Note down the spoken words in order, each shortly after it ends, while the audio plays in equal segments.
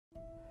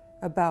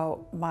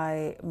about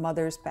my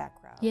mother's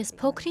background. Ես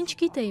փոքրինչ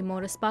գիտեի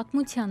մորս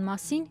պատմության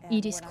մասին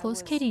իր իսկ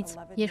խոսքերից,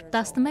 երբ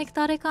 11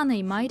 տարեկան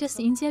էի, մայրս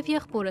ինձ եւ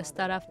եղբորս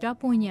տարավ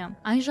Ճապոնիա։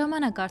 Այն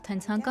ժամանակ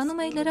արդեն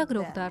ցանկանում էի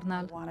լրագրող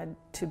դառնալ։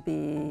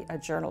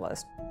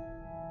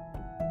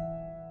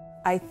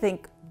 I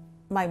think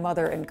my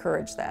mother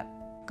encouraged that.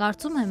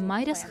 Կարծում եմ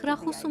մայրս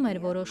խրախուսում էր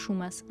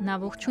որոշումս։ Նա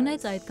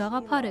ողջունեց այդ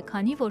գաղափարը,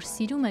 քանի որ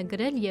սիրում է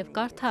գրել եւ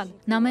կարդալ։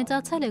 Նա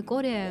մեծացել է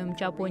Կորեայում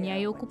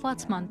Ճապոնիայի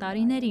օկուպացման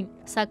տարիներին,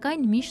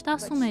 սակայն միշտ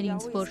ասում էր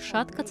ինձ, որ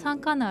շատ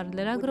կցանկանար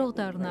լրագրող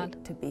դառնալ։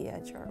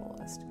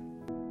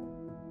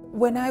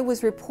 When I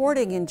was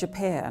reporting in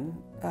Japan,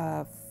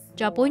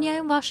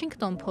 Ճապոնիայում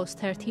Washington Post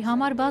թերթի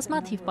համար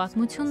բազմաթիվ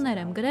պատմություններ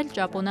եմ գրել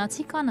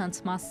ճապոնացի կանանց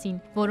մասին,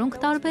 որոնք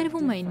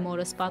տարբերվում էին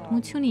մորս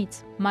պատմությունից։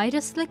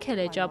 Մայրս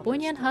լքել է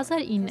Ճապոնիան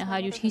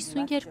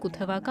 1952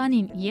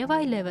 թվականին եւ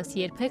այլևս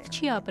երբեք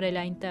չի ապրել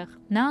այնտեղ։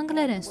 Նա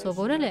անգլերեն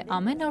սովորել է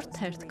ամեն օր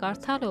թերթ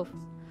կարդալով։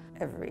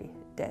 Every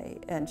day,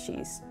 and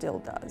she still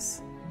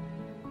does.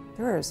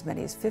 There are as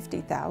many as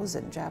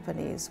 50,000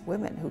 Japanese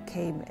women who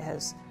came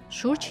as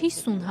Շուրջ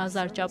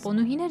 50,000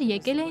 ճապոնուհիներ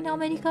եկել էին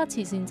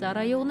ամերիկացի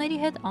զինծառայողների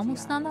հետ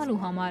ամուսնանալու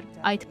համար։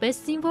 Այդպես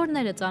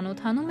զինվորները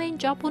ծանոթանում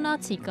էին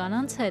ճապոնացի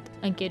կանանց հետ,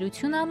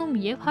 ընկերություն անում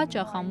եւ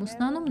հաճախ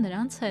ամուսնանում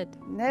նրանց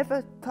հետ։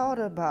 Never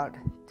thought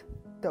about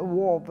the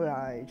war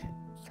bride.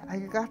 I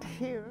got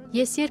here.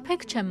 Ես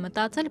երբեք չեմ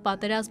մտածել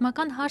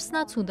պատերազմական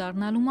հարսնացու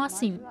դառնալու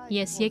մասին։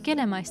 Ես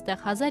եկել եմ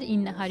այստեղ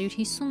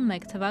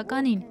 1951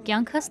 թվականին,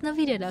 կյանքս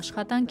նվիրել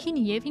աշխատանքին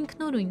եւ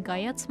ինքնուրույն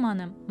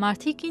կայացմանը։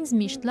 Մարդիկ ինձ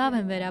միշտ լավ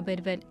են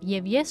վերաբերվել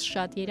եւ ես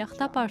շատ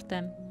երախտապարտ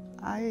եմ։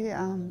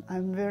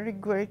 I'm very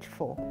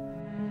grateful.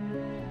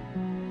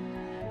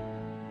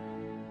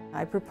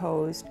 I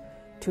proposed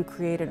to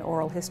create an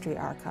oral history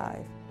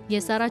archive.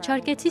 Ես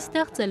առաջարկեցի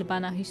ստեղծել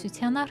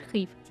բանահյուսության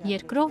արխիվ,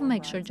 երկրով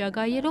մեկ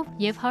շրջագայելով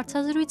եւ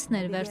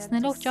հարցազրույցներ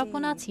վերցնելով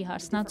ճապոնացի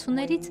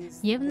հարսնացուներից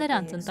եւ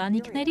նրանց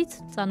ընտանիքներից,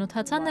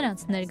 ծանոթացա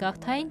նրանց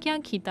ներգաղթային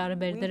կյանքի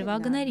տարբեր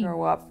դրվագներին։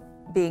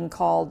 Being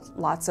called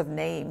lots of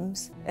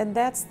names, and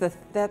that's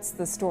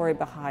the story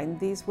behind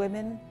these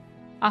women.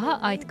 Ահա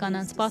այդ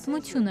կանանց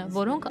պատմությունը,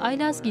 որոնք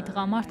այլազգի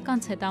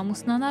տղամարդկանց հետ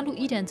ամուսնանալու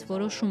իրենց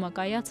որոշումը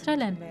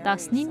կայացրել են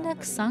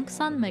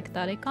 19-20-21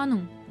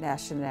 տարեկանում։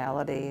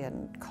 Nationality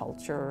and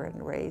culture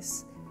and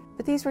race.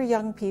 But these were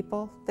young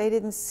people. They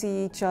didn't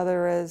see each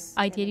other as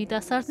Այդ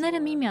երիտասարդները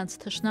միմյանց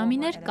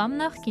թշնամիներ կամ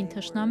նախկին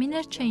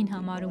թշնամիներ չէին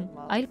համարում,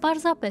 այլ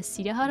պարզապես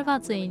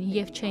սիրահարված էին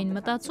եւ չէին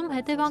մտածում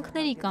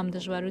հետևանքների կամ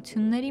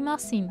դժվարությունների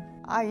մասին։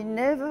 I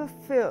never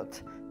felt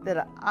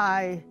that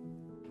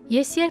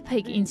Ես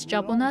երբեք ինձ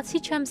ճապոնացի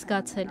չեմ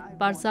զգացել,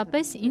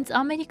 պարզապես ինձ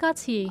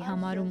ամերիկացի էի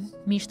համարում։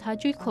 Միշտ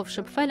հաճույքով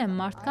շփվել եմ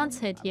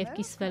մարդկանց հետ եւ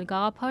կիսվել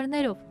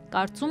գաղափարներով։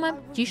 Կարծում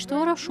եմ, ճիշտ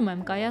որոշում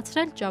եմ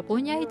կայացրել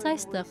Ճապոնիայից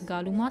այստեղ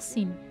գալու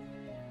մասին։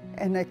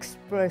 and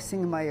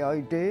expressing my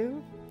idea.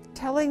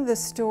 telling the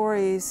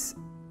stories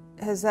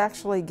has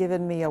actually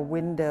given me a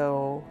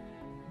window.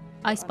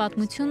 Այս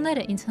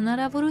պատմությունները ինձ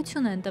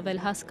հնարավորություն են տվել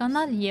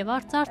հասկանալ եւ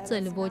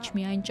արծարծել ոչ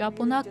միայն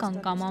ճապոնական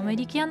կամ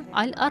ամերիկյան,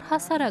 այլ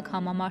առհասարակ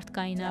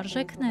համամարտկային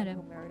արժեքները։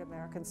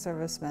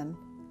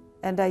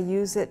 And I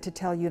use it to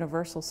tell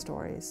universal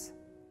stories.